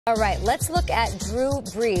All right, let's look at Drew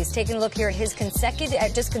Brees. Taking a look here at his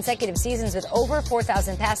consecutive seasons with over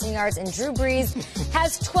 4,000 passing yards, and Drew Brees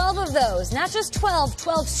has 12 of those. Not just 12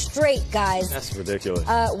 straight, guys. That's ridiculous.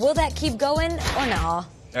 Will that keep going or no?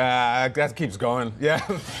 That keeps going. Yeah,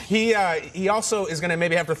 he also is going to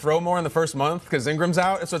maybe have to throw more in the first month because Ingram's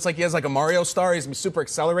out. So it's like he has like a Mario star. He's going to be super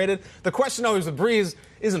accelerated. The question always with Brees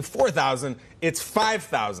isn't 4,000, it's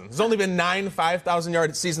 5,000. There's only been 9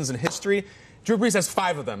 5,000-yard seasons in history. Drew Brees has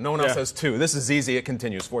 5 of them. No one else has 2. This is easy. It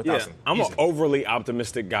continues. 4,000. Yeah, I'm an overly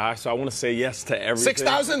optimistic guy, so I want to say yes to everything.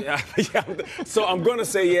 6,000? Yeah. So I'm going to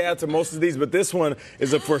say yeah to most of these, but this one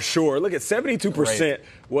is a for sure. Look at 72%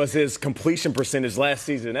 was his completion percentage last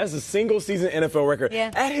season. That's a single-season NFL record.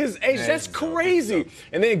 Yeah. At his age, that's crazy.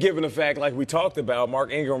 And then given the fact, like we talked about,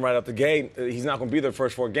 Mark Ingram right out the gate, he's not going to be there the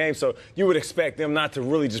first 4 games, so you would expect them not to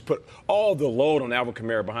really just put all the load on Alvin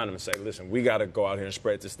Kamara behind him and say, listen, we got to go out here and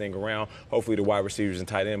spread this thing around. Hopefully the wide receivers and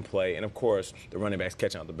tight end play, and of course the running backs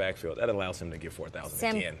catching out the backfield. That allows him to get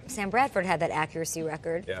 4,000 again. Sam Bradford had that accuracy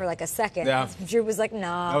record for like a second. Yeah. Drew was like,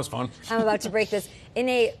 nah. That was fun. I'm about to break this. In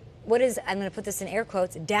a, I'm going to put this in air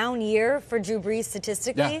quotes, down year for Drew Brees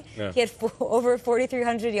statistically. Yeah. He had over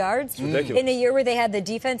 4,300 yards. Ridiculous. In a year where they had the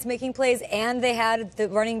defense making plays and they had the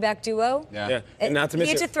running back duo. Yeah. And not to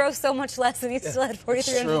mention, he had to throw so much less and he still had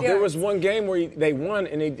 4,300 yards. There was one game where they won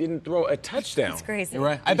and they didn't throw a touchdown. That's crazy. You're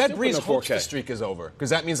right. I bet Brees no hopes the streak is over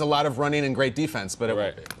because that means a lot of running and great defense, but it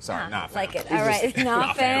won't be. Sorry, not like it. All right,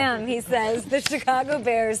 not fam, he says. The Chicago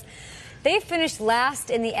Bears, they finished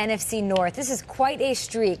last in the NFC North. This is quite a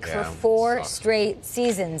streak for 4 straight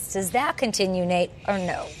seasons. Does that continue, Nate, or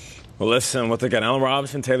no? Well, listen, what they got, Allen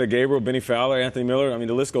Robinson, Taylor Gabriel, Benny Fowler, Anthony Miller. I mean,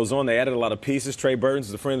 the list goes on. They added a lot of pieces. Trey Burton's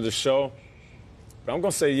is a friend of the show. But I'm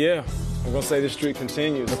going to say yeah. I'm going to say this streak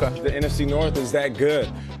continues. Okay. The NFC North is that good.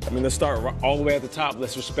 I mean, let's start all the way at the top.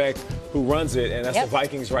 Let's respect who runs it, and that's the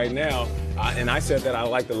Vikings right now. And I said that I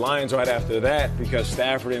like the Lions right after that because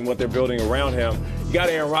Stafford and what they're building around him. You got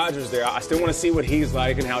Aaron Rodgers there. I still want to see what he's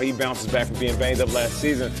like and how he bounces back from being banged up last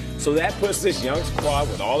season. So that puts this young squad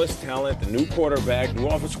with all this talent, the new quarterback, new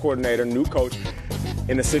offensive coordinator, new coach,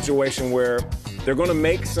 in a situation where they're going to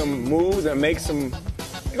make some moves and make some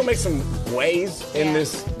waves in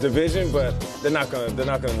this division, but they're not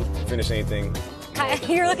gonna finish anything.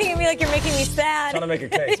 You're looking at me like you're making me sad. Trying to make a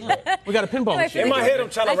case. We got a pinball machine. In my head,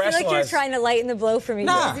 I'm trying to rationalize. I feel like you're trying to lighten the blow for me.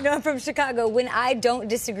 Nah. You know, I'm from Chicago. When I don't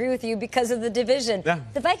disagree with you because of the division. Yeah.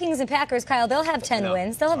 The Vikings and Packers, Kyle, they'll have 10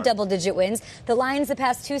 wins. They'll have double-digit wins. The Lions the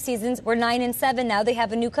past 2 seasons were 9-7. Now they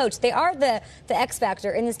have a new coach. They are the X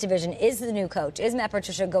factor in this division. Is the new coach? Is Matt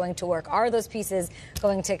Patricia going to work? Are those pieces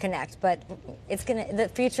going to connect? But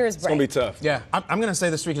the future is bright. It's going to be tough. Yeah, I'm going to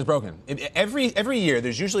say the streak is broken. Every year,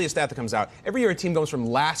 there's usually a stat that comes out. Every year, a team goes from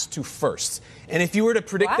last to first. And if you were to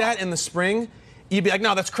predict that in the spring, you'd be like,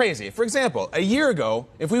 no, that's crazy. For example, a year ago,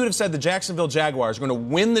 if we would have said the Jacksonville Jaguars are going to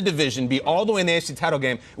win the division, be all the way in the AFC title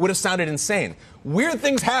game, it would have sounded insane. Weird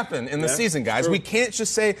things happen in the season, guys. We can't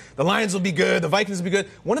just say the Lions will be good, the Vikings will be good.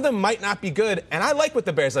 One of them might not be good, and I like what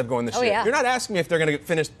the Bears have going this year. Yeah. You're not asking me if they're going to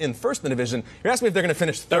finish in first in the division. You're asking me if they're going to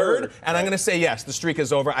finish third, and I'm going to say yes, the streak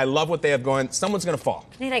is over. I love what they have going. Someone's going to fall.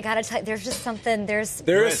 Nate, I got to tell you, there's just something. There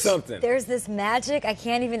is something. There's this magic. I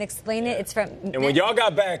can't even explain it. It's from. And when y'all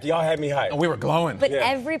got back, y'all had me hyped. We were glowing. But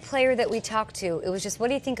every player that we talked to, it was just, what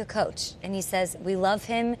do you think of Coach? And he says, we love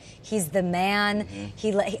him. He's the man.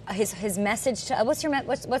 His message to what's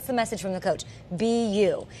the message from the coach? Be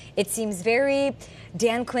you. It seems very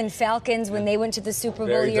Dan Quinn Falcons when they went to the Super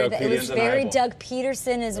Bowl year. It was very Doug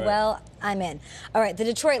Peterson as well. I'm in. All right, the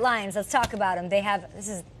Detroit Lions, let's talk about them. This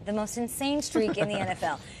is the most insane streak in the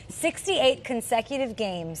NFL. 68 consecutive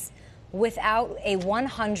games without a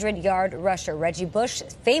 100-yard rusher. Reggie Bush,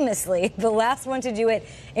 famously, the last one to do it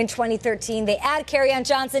in 2013. They add Kerryon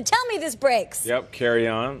Johnson. Tell me this breaks. Yep,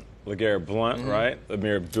 Kerryon, LeGarrette Blount, right?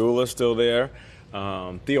 Amir Abdullah still there.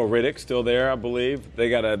 Theo Riddick still there, I believe. They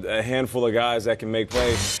got a handful of guys that can make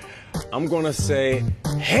plays. I'm going to say,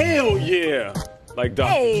 hell yeah, like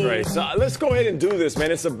Dr. Dre. So let's go ahead and do this,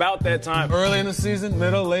 man. It's about that time. Early in the season,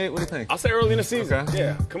 middle, late, what do you think? I'll say early in the season. Okay.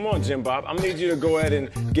 Yeah, come on, Jim Bob. I'm going to need you to go ahead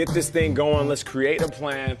and get this thing going. Let's create a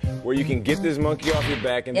plan where you can get this monkey off your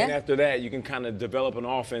back, and then after that, you can kind of develop an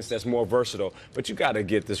offense that's more versatile. But you got to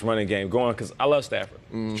get this running game going because I love Stafford.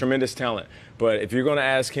 Tremendous talent. But if you're going to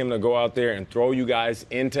ask him to go out there and throw you guys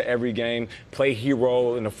into every game, play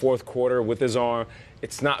hero in the fourth quarter with his arm,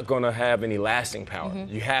 it's not going to have any lasting power.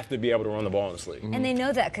 You have to be able to run the ball in this league. And they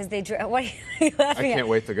know that because they what are you laughing I can't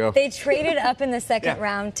wait to go. They traded up in the second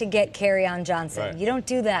round to get Kerryon Johnson. Right. You don't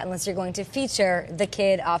do that unless you're going to feature the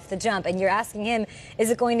kid off the jump. And you're asking him,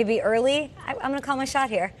 is it going to be early? I'm going to call my shot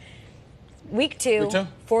here. Week two,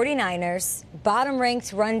 49ers,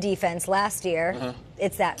 bottom-ranked run defense last year.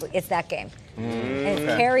 It's that game. And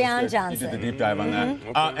it's Kerryon Johnson. You did the deep dive on that.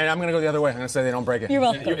 And I'm going to go the other way. I'm going to say they don't break it. You're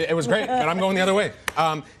welcome. It was great, but I'm going the other way.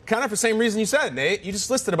 Kind of for the same reason you said, Nate. You just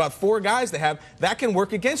listed about 4 guys they have. That can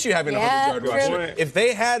work against you having a 100-yard rusher. If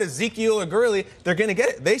they had Ezekiel or Gurley, they're going to get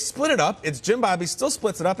it. They split it up. It's Jim Bobby still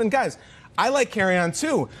splits it up. And, guys, I like Kerryon,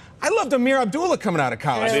 too. I loved Amir Abdullah coming out of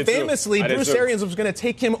college. Famously, Bruce Arians was going to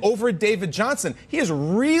take him over David Johnson. He is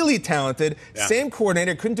really talented. Yeah. Same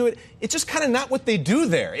coordinator, couldn't do it. It's just kind of not what they do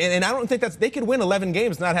there. And I don't think they could win 11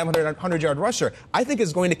 games and not have a 100-yard rusher. I think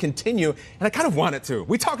it's going to continue, and I kind of want it to.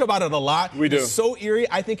 We talk about it a lot. We do. It's so eerie.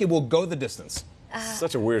 I think it will go the distance.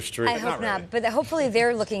 Such a weird streak. I hope not. But hopefully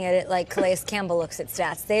they're looking at it like Calais Campbell looks at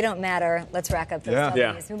stats. They don't matter. Let's rack up those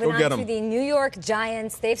W's. Moving on to the New York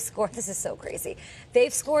Giants. They've scored. This is so crazy.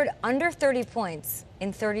 They've scored under 30 points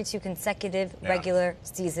in 32 consecutive regular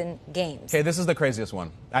season games. Okay, this is the craziest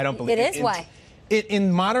one. I don't believe it. It is? Why?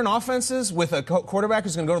 In modern offenses, with a quarterback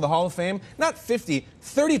who's going to go to the Hall of Fame, not 50,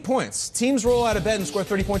 30 points. Teams roll out of bed and score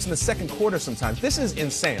 30 points in the second quarter sometimes. This is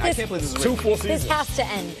insane. I can't believe this is 2 full seasons. This has to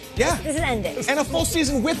end. Yeah. This is ending. And a full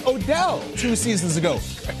season with Odell 2 seasons ago.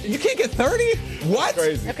 You can't get 30? What?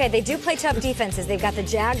 Crazy. Okay, they do play tough defenses. They've got the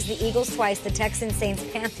Jags, the Eagles twice, the Texans, Saints,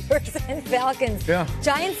 Panthers, and Falcons. Yeah.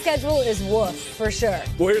 Giants' schedule is woof, for sure.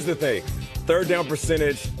 Well, here's the thing. Third down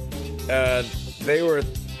percentage, they were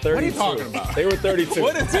 32. What are you talking about? They were 32.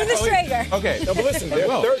 What is Do the Strager. Okay. No, but listen, they're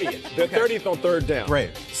 30th. They're 30th on third down.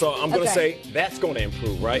 Right. So I'm going to say that's going to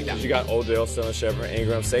improve, right? Because you got Odell, Sterling Shepard,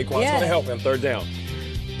 Ingram, Saquon's going to help in third down.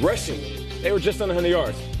 Rushing, they were just under 100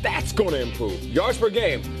 yards. That's going to improve. Yards per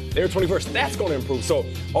game, they were 21st. That's going to improve. So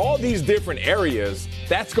all these different areas,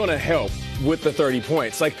 that's going to help with the 30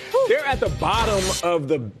 points. Like, they're at the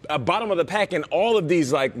bottom of the pack in all of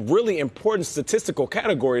these, like, really important statistical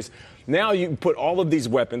categories. Now you put all of these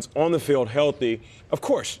weapons on the field healthy. Of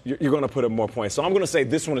course, you're going to put up more points. So I'm going to say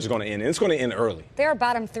this one is going to end, and it's going to end early. They were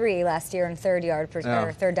bottom 3 last year in third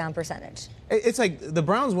down percentage. It's like the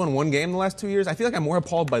Browns won 1 game in the last 2 years. I feel like I'm more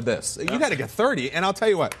appalled by this. You got to get 30, and I'll tell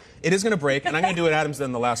you what, it is going to break, and I'm going to do it, Adams,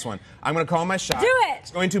 than the last one. I'm going to call my shot. Do it!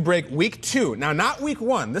 It's going to break week 2. Now, not week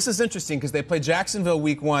 1. This is interesting because they play Jacksonville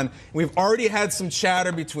week 1. We've already had some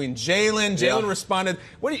chatter between Jalen. Jalen responded.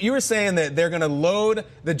 You were saying that they're going to load,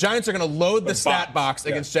 the Giants are going to load the stat box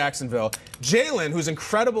against Jacksonville. Jalen, who's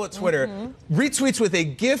incredible at Twitter, retweets with a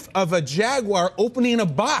gif of a Jaguar opening a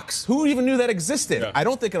box. Who even knew that existed? I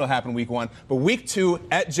don't think it'll happen week 1, but week 2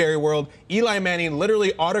 at Jerry World, Eli Manning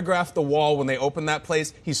literally autographed the wall when they opened that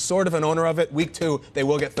place. He's sort of an owner of it. Week 2, they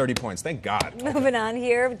will get 30 points. Thank God. Moving on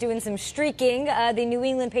here, doing some streaking. The New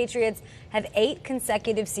England Patriots have 8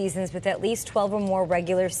 consecutive seasons with at least 12 or more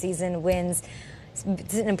regular season wins.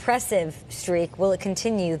 It's an impressive streak. Will it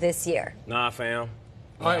continue this year? Nah, fam.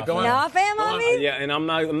 All right, go on. Nah, fam, on me? Yeah, and I'm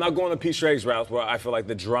not going the Pete Schrags route where I feel like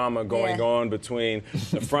the drama going on between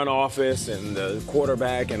the front office and the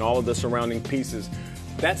quarterback and all of the surrounding pieces.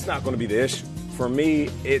 That's not going to be the issue. For me,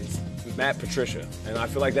 it's Matt Patricia, and I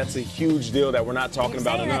feel like that's a huge deal that we're not talking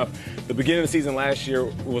about enough. The beginning of the season last year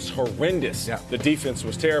was horrendous. The defense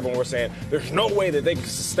was terrible, and we're saying there's no way that they can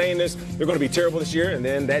sustain this. They're going to be terrible this year, and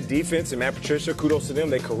then that defense and Matt Patricia, kudos to them,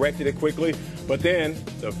 they corrected it quickly. But then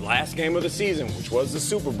the last game of the season, which was the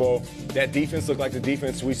Super Bowl, that defense looked like the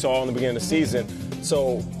defense we saw in the beginning of the season.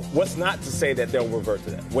 So what's not to say that they'll revert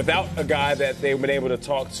to that? Without a guy that they've been able to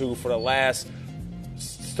talk to for the last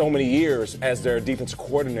so many years as their defensive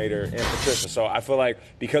coordinator in Patricia. So I feel like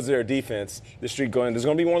because of their defense, the streak going, there's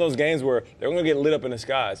going to be one of those games where they're going to get lit up in the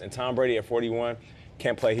skies, and Tom Brady at 41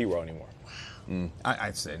 can't play hero anymore.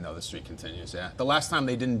 I'd say no, the streak continues, The last time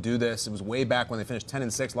they didn't do this, it was way back when they finished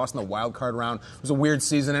 10-6, lost in the wild card round. It was a weird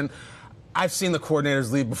season, and I've seen the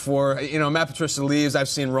coordinators leave before. You know, Matt Patricia leaves. I've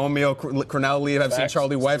seen Romeo Crennel leave. I've seen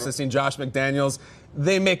Charlie Weis. I've seen Josh McDaniels.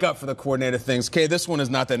 They make up for the coordinator things. Okay, this one is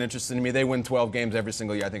not that interesting to me. They win 12 games every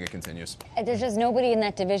single year. I think it continues. There's just nobody in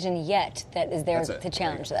that division yet that is there to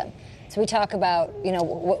challenge them. So we talk about,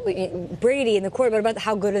 Brady and the quarterback, about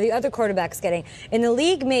how good are the other quarterbacks getting. In the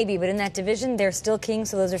league, maybe, but in that division, they're still kings.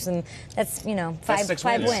 So those are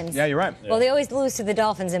five wins. Yeah, you're right. Well, they always lose to the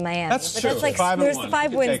Dolphins in Miami. That's true. That's like, there's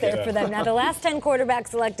 5 wins there for them. Now, the last 10 quarterbacks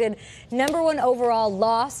selected, #1 overall,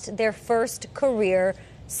 lost their first career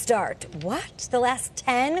start. What? The last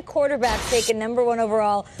 10 quarterbacks taken #1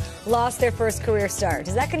 overall lost their first career start.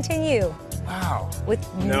 Does that continue? Wow. With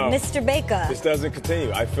Mr. Baker. This doesn't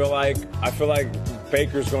continue. I feel like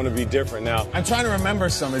Baker's going to be different now. I'm trying to remember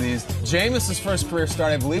some of these. Jameis's first career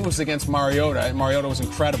start, I believe, was against Mariota, and Mariota was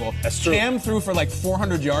incredible. That's true. Cam threw for like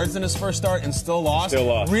 400 yards in his first start and still lost. Still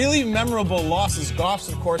lost. Really memorable losses. Goff's,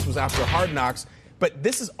 of course, was after Hard Knocks. But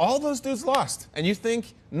this is all those dudes lost. And you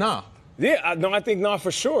think, nah. Yeah, no, I think not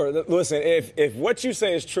for sure. Listen, if what you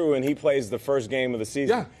say is true and he plays the first game of the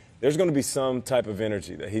season, there's going to be some type of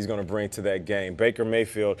energy that he's going to bring to that game. Baker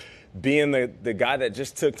Mayfield being the guy that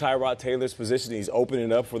just took Tyrod Taylor's position, he's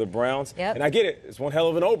opening up for the Browns. Yep. And I get it. It's one hell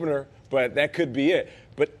of an opener, but that could be it.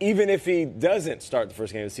 But even if he doesn't start the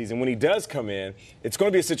first game of the season, when he does come in, it's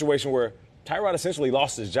going to be a situation where Tyrod essentially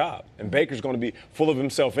lost his job, and Baker's going to be full of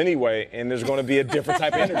himself anyway, and there's going to be a different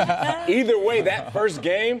type of energy. Either way, that first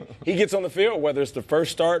game he gets on the field, whether it's the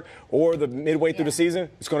first start or the midway through the season,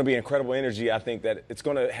 it's going to be incredible energy. I think that it's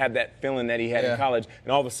going to have that feeling that he had in college,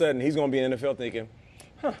 and all of a sudden he's going to be in the NFL thinking,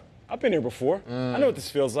 I've been here before. I know what this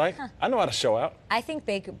feels like. I know how to show out. I think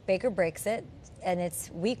Baker breaks it, and it's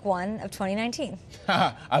week 1 of 2019.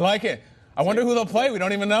 I like it. I wonder who they'll play. We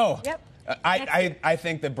don't even know. Yep. I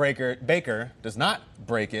think that Baker does not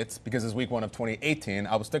break it because it's week 1 of 2018.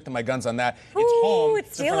 I will stick to my guns on that. It's home.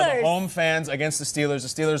 It's in front of Steelers. the home fans against the Steelers.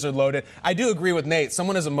 The Steelers are loaded. I do agree with Nate.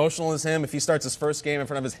 Someone as emotional as him, if he starts his first game in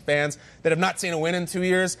front of his fans that have not seen a win in 2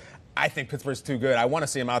 years, I think Pittsburgh's too good. I want to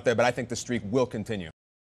see him out there, but I think the streak will continue.